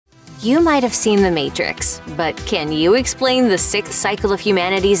You might have seen The Matrix, but can you explain the sixth cycle of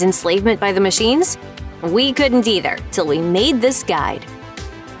humanity's enslavement by the machines? We couldn't either, till we made this guide.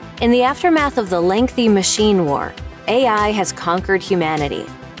 In the aftermath of the lengthy machine war, AI has conquered humanity,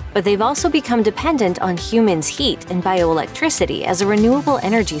 but they've also become dependent on humans' heat and bioelectricity as a renewable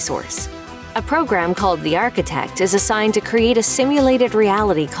energy source. A program called the Architect is assigned to create a simulated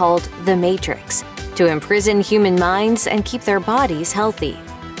reality called the Matrix, to imprison human minds and keep their bodies healthy.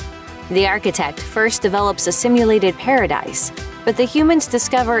 The Architect first develops a simulated paradise, but the humans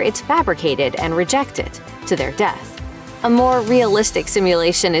discover it's fabricated and reject it, to their death. A more realistic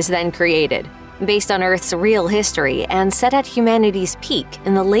simulation is then created, based on Earth's real history and set at humanity's peak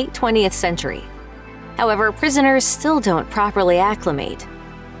in the late 20th century. However, prisoners still don't properly acclimate.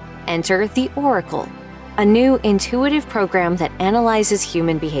 Enter the Oracle, a new intuitive program that analyzes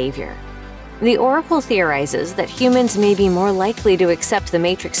human behavior. The Oracle theorizes that humans may be more likely to accept the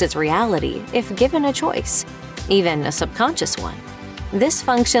Matrix's reality if given a choice, even a subconscious one. This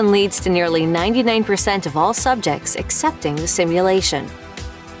function leads to nearly 99% of all subjects accepting the simulation.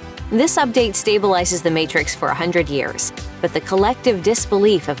 This update stabilizes the Matrix for 100 years, but the collective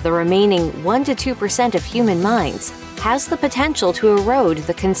disbelief of the remaining 1 to 2% of human minds has the potential to erode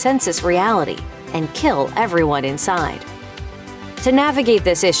the consensus reality and kill everyone inside. To navigate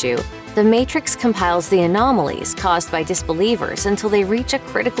this issue, the Matrix compiles the anomalies caused by disbelievers until they reach a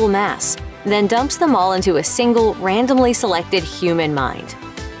critical mass, then dumps them all into a single, randomly selected human mind.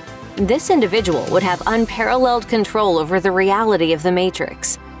 This individual would have unparalleled control over the reality of the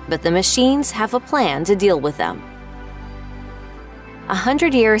Matrix, but the machines have a plan to deal with them.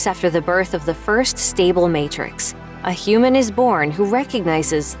 100 years after the birth of the first stable Matrix, a human is born who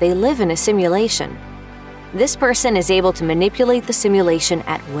recognizes they live in a simulation. This person is able to manipulate the simulation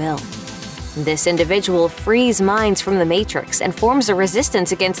at will. This individual frees minds from the Matrix and forms a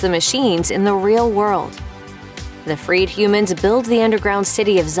resistance against the machines in the real world. The freed humans build the underground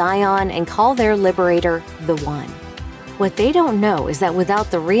city of Zion and call their liberator the One. What they don't know is that without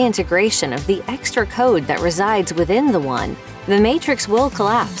the reintegration of the extra code that resides within the One, the Matrix will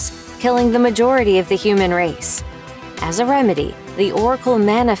collapse, killing the majority of the human race. As a remedy, the Oracle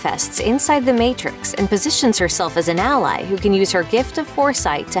manifests inside the Matrix and positions herself as an ally who can use her gift of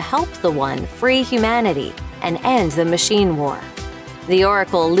foresight to help the One free humanity and end the machine war. The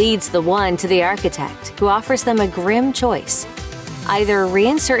Oracle leads the One to the Architect, who offers them a grim choice. Either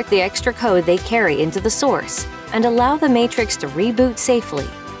reinsert the extra code they carry into the source and allow the Matrix to reboot safely,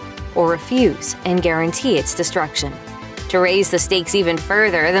 or refuse and guarantee its destruction. To raise the stakes even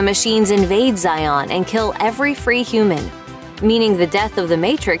further, the machines invade Zion and kill every free human, meaning the death of the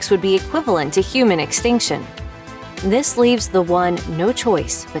Matrix would be equivalent to human extinction. This leaves the One no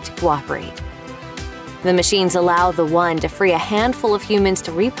choice but to cooperate. The machines allow the One to free a handful of humans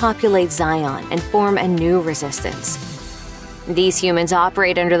to repopulate Zion and form a new resistance. These humans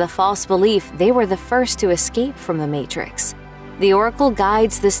operate under the false belief they were the first to escape from the Matrix. The Oracle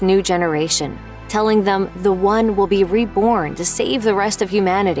guides this new generation, telling them the One will be reborn to save the rest of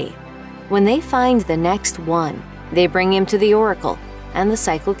humanity. When they find the next One, they bring him to the Oracle, and the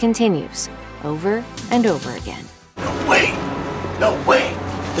cycle continues, over and over again. No way! No way!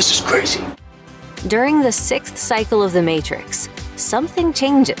 This is crazy! During the sixth cycle of the Matrix, something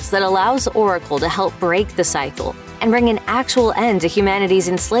changes that allows Oracle to help break the cycle and bring an actual end to humanity's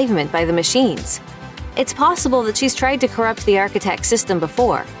enslavement by the machines. It's possible that she's tried to corrupt the Architect system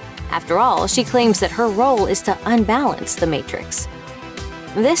before. After all, she claims that her role is to unbalance the Matrix.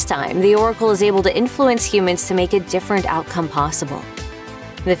 This time, the Oracle is able to influence humans to make a different outcome possible.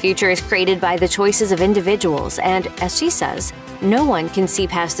 The future is created by the choices of individuals, and, as she says, no one can see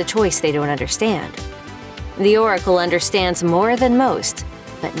past a choice they don't understand. The Oracle understands more than most,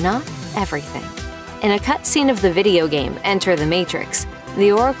 but not everything. In a cutscene of the video game Enter the Matrix,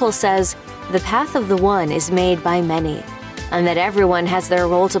 the Oracle says, "The path of the One is made by many, and that everyone has their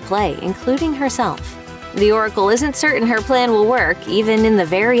role to play, including herself." The Oracle isn't certain her plan will work, even in the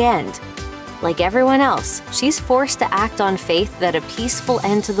very end. Like everyone else, she's forced to act on faith that a peaceful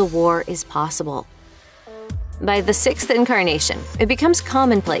end to the war is possible. By the sixth incarnation, it becomes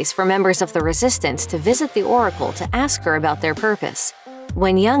commonplace for members of the Resistance to visit the Oracle to ask her about their purpose.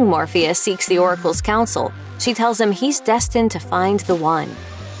 When young Morpheus seeks the Oracle's counsel, she tells him he's destined to find the One.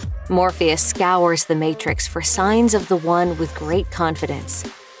 Morpheus scours the Matrix for signs of the One with great confidence.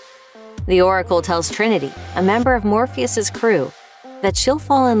 The Oracle tells Trinity, a member of Morpheus's crew, that she'll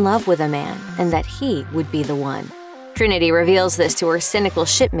fall in love with a man and that he would be the One. Trinity reveals this to her cynical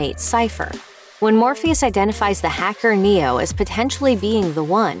shipmate, Cypher. When Morpheus identifies the hacker Neo as potentially being the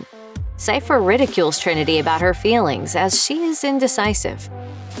One, Cypher ridicules Trinity about her feelings as she is indecisive.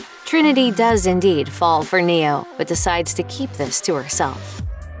 Trinity does indeed fall for Neo, but decides to keep this to herself.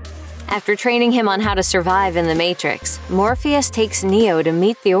 After training him on how to survive in the Matrix, Morpheus takes Neo to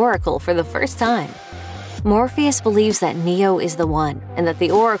meet the Oracle for the first time. Morpheus believes that Neo is the one, and that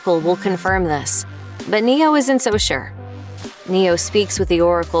the Oracle will confirm this. But Neo isn't so sure. Neo speaks with the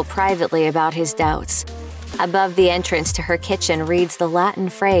Oracle privately about his doubts. Above the entrance to her kitchen reads the Latin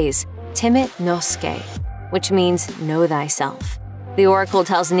phrase, "Timit nosce," which means know thyself. The Oracle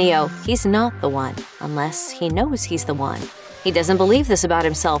tells Neo he's not the one, unless he knows he's the one. He doesn't believe this about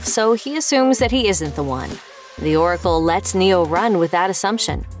himself, so he assumes that he isn't the one. The Oracle lets Neo run with that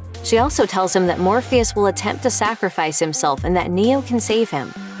assumption. She also tells him that Morpheus will attempt to sacrifice himself and that Neo can save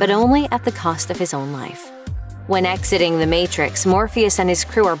him, but only at the cost of his own life. When exiting the Matrix, Morpheus and his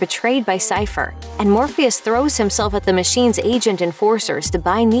crew are betrayed by Cypher, and Morpheus throws himself at the machine's agent enforcers to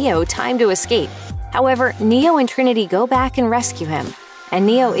buy Neo time to escape. However, Neo and Trinity go back and rescue him, and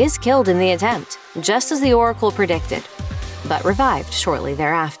Neo is killed in the attempt, just as the Oracle predicted, but revived shortly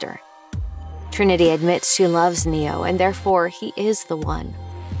thereafter. Trinity admits she loves Neo, and therefore he is the one.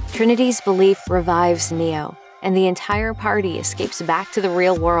 Trinity's belief revives Neo, and the entire party escapes back to the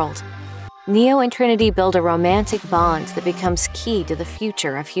real world. Neo and Trinity build a romantic bond that becomes key to the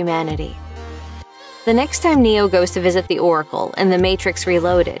future of humanity. The next time Neo goes to visit the Oracle in The Matrix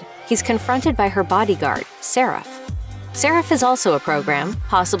Reloaded, he's confronted by her bodyguard, Seraph. Seraph is also a program,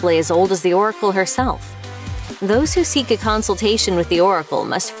 possibly as old as the Oracle herself. Those who seek a consultation with the Oracle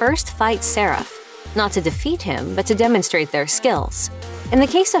must first fight Seraph, not to defeat him, but to demonstrate their skills. In the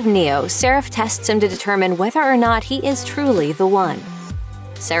case of Neo, Seraph tests him to determine whether or not he is truly the one.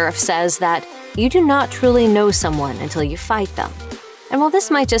 Seraph says that you do not truly know someone until you fight them. And while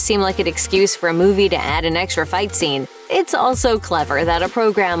this might just seem like an excuse for a movie to add an extra fight scene, it's also clever that a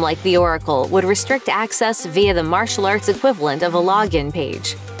program like the Oracle would restrict access via the martial arts equivalent of a login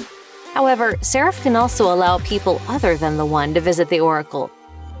page. However, Seraph can also allow people other than the one to visit the Oracle.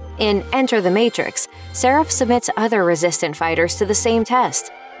 In Enter the Matrix, Seraph submits other resistant fighters to the same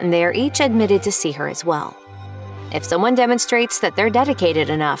test, and they are each admitted to see her as well. If someone demonstrates that they're dedicated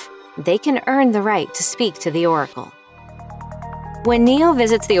enough, they can earn the right to speak to the Oracle. When Neo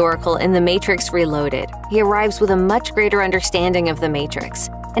visits the Oracle in The Matrix Reloaded, he arrives with a much greater understanding of the Matrix,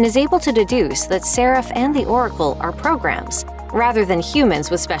 and is able to deduce that Seraph and the Oracle are programs, rather than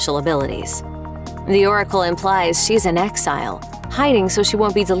humans with special abilities. The Oracle implies she's in exile, hiding so she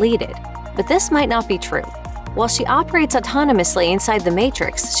won't be deleted, but this might not be true. While she operates autonomously inside the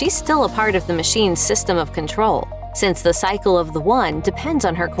Matrix, she's still a part of the machine's system of control, since the cycle of the One depends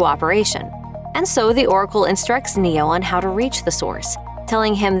on her cooperation. And so the Oracle instructs Neo on how to reach the source,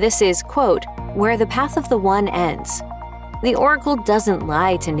 telling him this is, quote, where the path of the One ends. The Oracle doesn't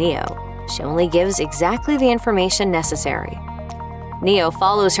lie to Neo. She only gives exactly the information necessary. Neo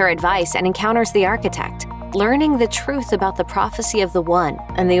follows her advice and encounters the Architect, learning the truth about the prophecy of the One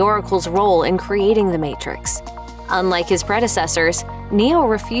and the Oracle's role in creating the Matrix. Unlike his predecessors, Neo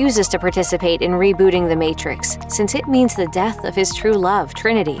refuses to participate in rebooting the Matrix, since it means the death of his true love,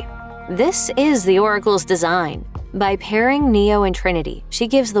 Trinity. This is the Oracle's design. By pairing Neo and Trinity, she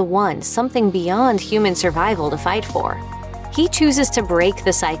gives the One something beyond human survival to fight for. He chooses to break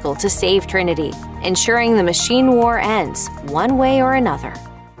the cycle to save Trinity, ensuring the machine war ends, one way or another.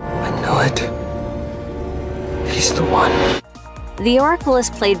 I know it. He's the one. The Oracle is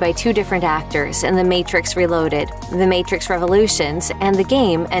played by two different actors in The Matrix Reloaded, The Matrix Revolutions, and the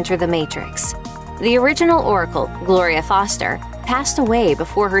game Enter the Matrix. The original Oracle, Gloria Foster, passed away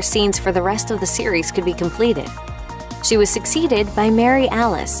before her scenes for the rest of the series could be completed. She was succeeded by Mary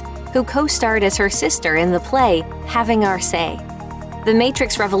Alice, who co-starred as her sister in the play Having Our Say. The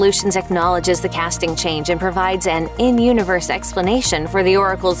Matrix Revolutions acknowledges the casting change and provides an in-universe explanation for the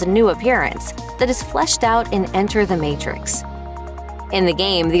Oracle's new appearance that is fleshed out in Enter the Matrix. In the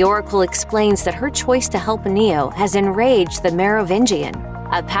game, the Oracle explains that her choice to help Neo has enraged the Merovingian,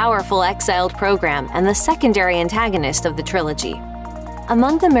 a powerful exiled program and the secondary antagonist of the trilogy.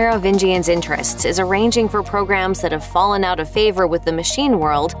 Among the Merovingian's interests is arranging for programs that have fallen out of favor with the machine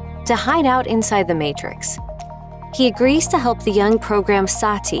world to hide out inside the Matrix. He agrees to help the young program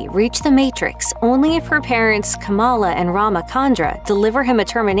Sati reach the Matrix only if her parents Kamala and Ramachandra deliver him a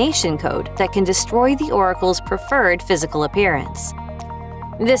termination code that can destroy the Oracle's preferred physical appearance.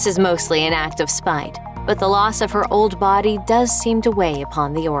 This is mostly an act of spite, but the loss of her old body does seem to weigh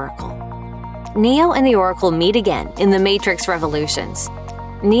upon the Oracle. Neo and the Oracle meet again in The Matrix Revolutions.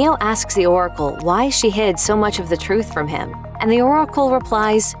 Neo asks the Oracle why she hid so much of the truth from him, and the Oracle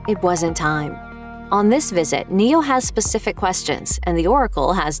replies, it wasn't time. On this visit, Neo has specific questions, and the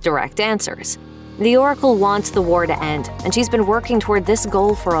Oracle has direct answers. The Oracle wants the war to end, and she's been working toward this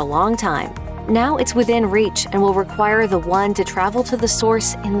goal for a long time. Now it's within reach and will require the One to travel to the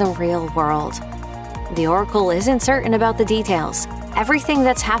source in the real world. The Oracle isn't certain about the details. Everything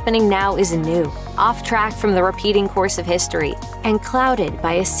that's happening now is new, off track from the repeating course of history, and clouded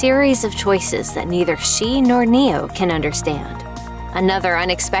by a series of choices that neither she nor Neo can understand. Another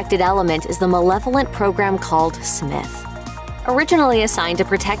unexpected element is the malevolent program called Smith. Originally assigned to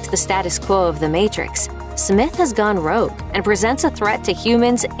protect the status quo of the Matrix, Smith has gone rogue and presents a threat to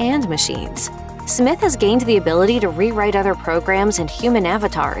humans and machines. Smith has gained the ability to rewrite other programs and human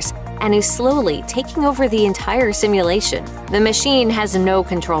avatars, and is slowly taking over the entire simulation. The machine has no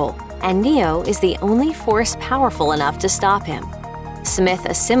control, and Neo is the only force powerful enough to stop him. Smith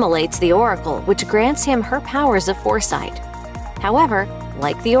assimilates the Oracle, which grants him her powers of foresight. However,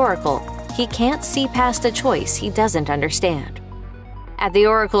 like the Oracle, he can't see past a choice he doesn't understand. At the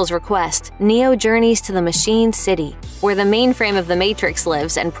Oracle's request, Neo journeys to the Machine City, where the mainframe of the Matrix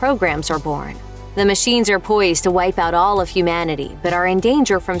lives and programs are born. The machines are poised to wipe out all of humanity, but are in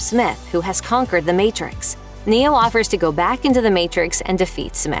danger from Smith, who has conquered the Matrix. Neo offers to go back into the Matrix and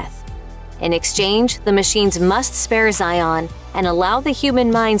defeat Smith. In exchange, the machines must spare Zion and allow the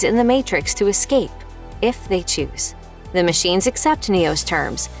human minds in the Matrix to escape, if they choose. The machines accept Neo's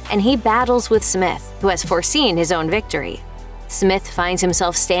terms, and he battles with Smith, who has foreseen his own victory. Smith finds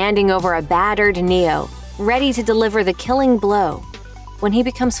himself standing over a battered Neo, ready to deliver the killing blow. When he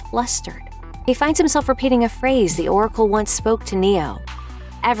becomes flustered, he finds himself repeating a phrase the Oracle once spoke to Neo.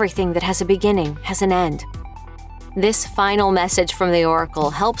 Everything that has a beginning has an end. This final message from the Oracle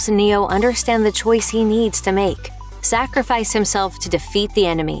helps Neo understand the choice he needs to make: sacrifice himself to defeat the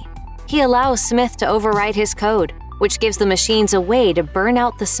enemy. He allows Smith to overwrite his code, which gives the machines a way to burn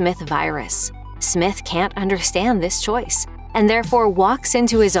out the Smith virus. Smith can't understand this choice, and therefore walks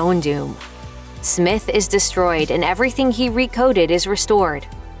into his own doom. Smith is destroyed, and everything he recoded is restored,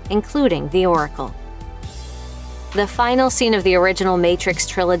 including the Oracle. The final scene of the original Matrix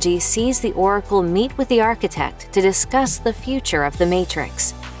Trilogy sees the Oracle meet with the Architect to discuss the future of the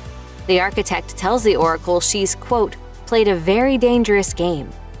Matrix. The Architect tells the Oracle she's, quote, played a very dangerous game,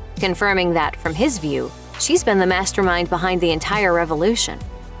 confirming that, from his view, she's been the mastermind behind the entire revolution.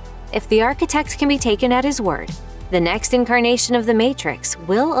 If the Architect can be taken at his word, the next incarnation of the Matrix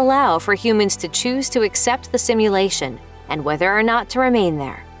will allow for humans to choose to accept the simulation and whether or not to remain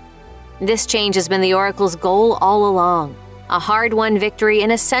there. This change has been the Oracle's goal all along, a hard-won victory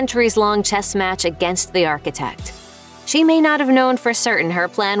in a centuries-long chess match against the Architect. She may not have known for certain her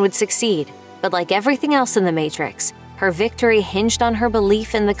plan would succeed, but like everything else in the Matrix, her victory hinged on her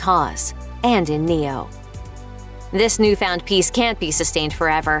belief in the cause and in Neo. This newfound peace can't be sustained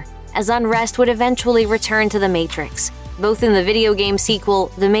forever, as unrest would eventually return to the Matrix, both in the video game sequel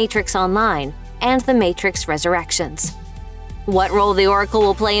The Matrix Online and The Matrix Resurrections. What role the Oracle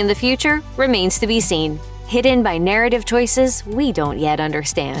will play in the future remains to be seen, hidden by narrative choices we don't yet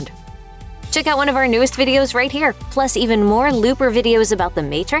understand. Check out one of our newest videos right here, plus even more Looper videos about the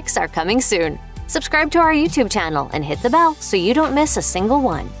Matrix are coming soon. Subscribe to our YouTube channel and hit the bell so you don't miss a single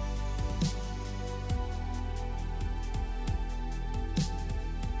one.